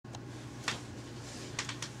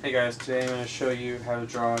Hey guys, today I'm going to show you how to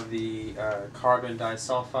draw the carbon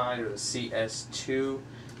disulfide, or the CS2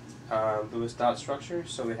 Lewis dot structure.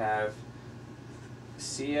 So we have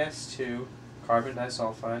CS2 carbon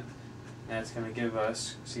disulfide, and that's going to give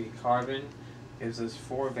us, carbon gives us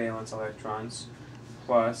 4 valence electrons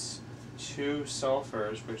plus 2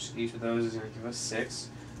 sulfurs, which each of those is going to give us 6.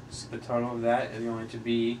 So the total of that is going to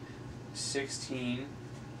be 16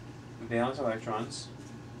 valence electrons.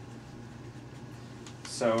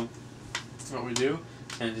 So what we do,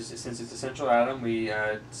 and since it's a central atom, we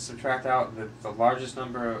subtract out the largest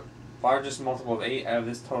multiple of 8 out of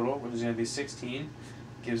this total, which is going to be 16,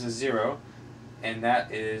 gives us 0, and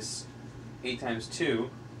that is 8 times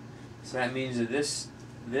 2. So that means that this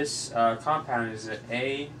compound is an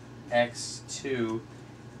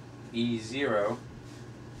AX2E0,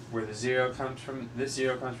 where the 0 comes from this,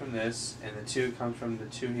 and the 2 comes from the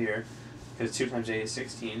 2 here, because 2 times 8 is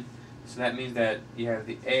 16. So that means that you have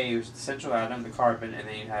the A, which is the central atom, the carbon, and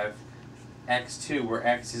then you have X2, where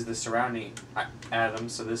X is the surrounding atom.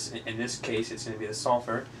 So in this case, it's going to be the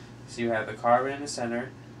sulfur. So you have the carbon in the center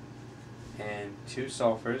and 2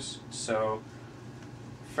 sulfurs. So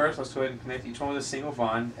first, let's go ahead and connect each one with a single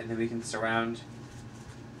bond, and then we can surround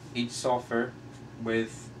each sulfur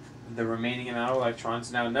with the remaining amount of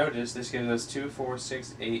electrons. Now notice, this gives us 2, 4,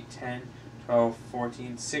 6, 8, 10, 12,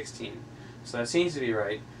 14, 16. So that seems to be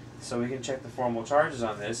right. So we can check the formal charges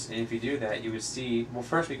on this, and if you do that, you would see, well,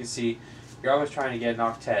 first we can see you're always trying to get an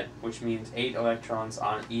octet, which means 8 electrons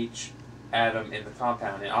on each atom in the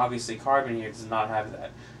compound, and obviously carbon here does not have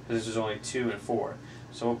that, because there's only 2 and 4.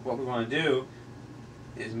 So what we want to do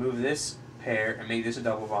is move this pair and make this a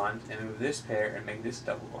double bond, and move this pair and make this a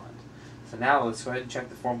double bond. So now let's go ahead and check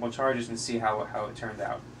the formal charges and see how it turned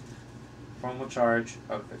out. Formal charge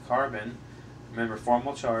of the carbon, remember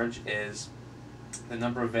formal charge is the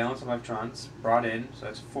number of valence electrons brought in, so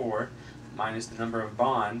that's 4, minus the number of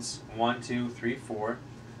bonds, 1, 2, 3, 4,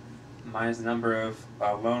 minus the number of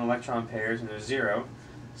lone electron pairs, and there's 0.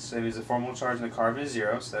 So that means the formal charge on the carbon is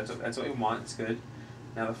 0, so that's what we want, it's good.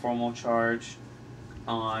 Now the formal charge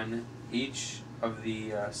on each of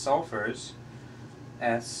the sulfurs,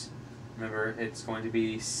 S, remember it's going to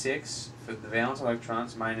be 6 for the valence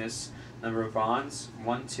electrons, minus number of bonds,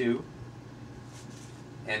 1, 2,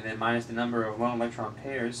 and then minus the number of lone electron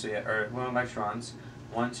pairs, so or lone electrons,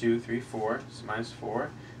 1, 2, 3, 4, so minus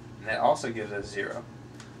 4, and that also gives us 0.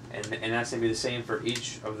 And that's going to be the same for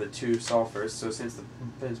each of the 2 sulfurs. So since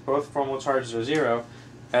both formal charges are 0,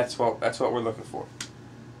 that's what we're looking for.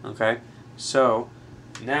 Okay, so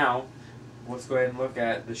now let's go ahead and look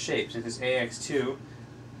at the shape. Since it's AX2,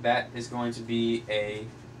 that is going to be a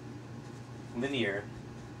linear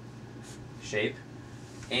shape,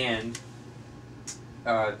 and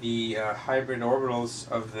the hybrid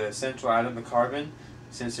orbitals of the central atom, the carbon,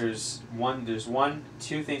 since there's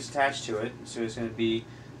 2 things attached to it, so it's going to be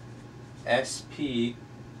sp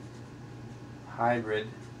hybrid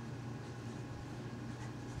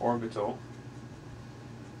orbital,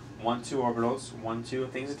 1, 2 orbitals, 1, 2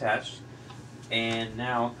 things attached. And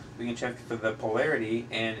now we can check for the polarity,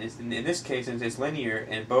 and in this case, since it's linear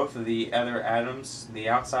and both of the other atoms, the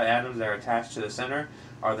outside atoms that are attached to the center,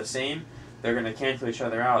 are the same, they're going to cancel each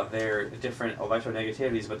other out. They're different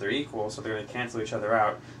electronegativities, but they're equal, so they're going to cancel each other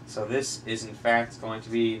out. So this is in fact going to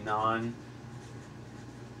be non-polar.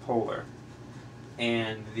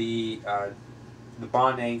 And the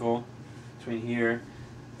bond angle between here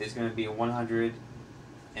is going to be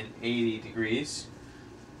 180 degrees.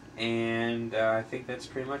 And I think that's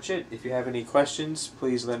pretty much it. If you have any questions,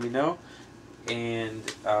 please let me know, and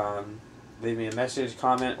leave me a message,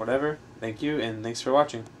 comment, whatever. Thank you, and thanks for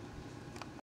watching.